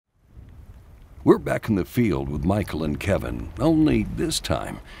We're back in the field with Michael and Kevin, only this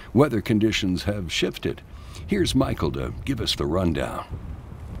time, weather conditions have shifted. Here's Michael to give us the rundown.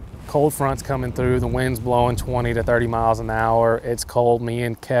 Cold front's coming through, the wind's blowing 20 to 30 miles an hour. It's cold, me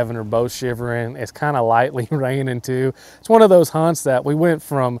and Kevin are both shivering. It's kind of lightly raining too. It's one of those hunts that we went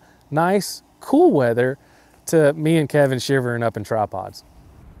from nice, cool weather to me and Kevin shivering up in tripods.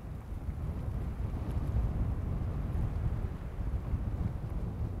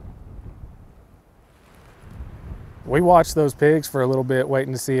 We watched those pigs for a little bit,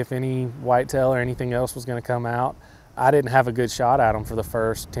 waiting to see if any whitetail or anything else was gonna come out. I didn't have a good shot at them for the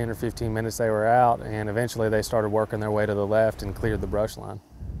first 10 or 15 minutes they were out, and eventually they started working their way to the left and cleared the brush line.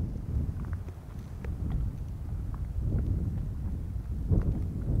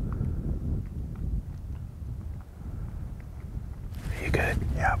 You good?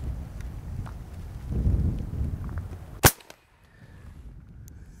 Yeah.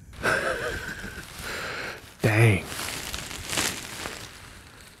 Dang.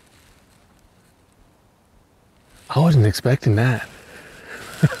 I wasn't expecting that.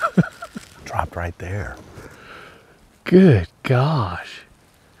 Dropped right there. Good gosh.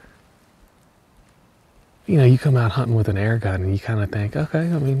 You know, you come out hunting with an air gun and you kind of think, okay,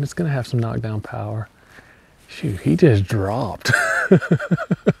 I mean, it's going to have some knockdown power. Shoot, he just dropped.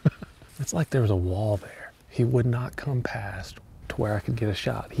 It's like there was a wall there. He would not come past to where I could get a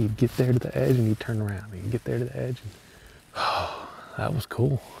shot. He'd get there to the edge and he'd turn around. He'd get there to the edge. And, oh, that was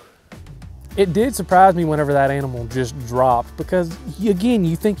cool. It did surprise me whenever that animal just dropped, because again,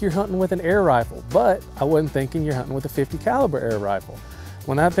 you think you're hunting with an air rifle, but I wasn't thinking you're hunting with a 50 caliber air rifle.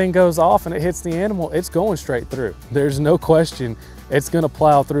 When that thing goes off and it hits the animal, it's going straight through. There's no question it's gonna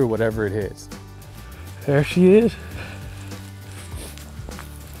plow through whatever it hits. There she is.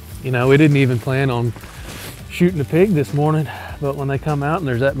 You know, we didn't even plan on shooting a pig this morning, but when they come out and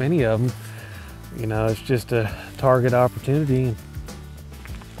there's that many of them, you know, it's just a target opportunity. And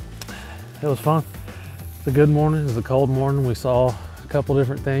it was fun. It's a good morning. It was a cold morning. We saw a couple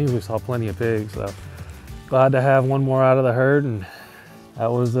different things. We saw plenty of pigs. So glad to have one more out of the herd, and that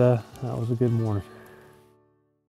was a good morning.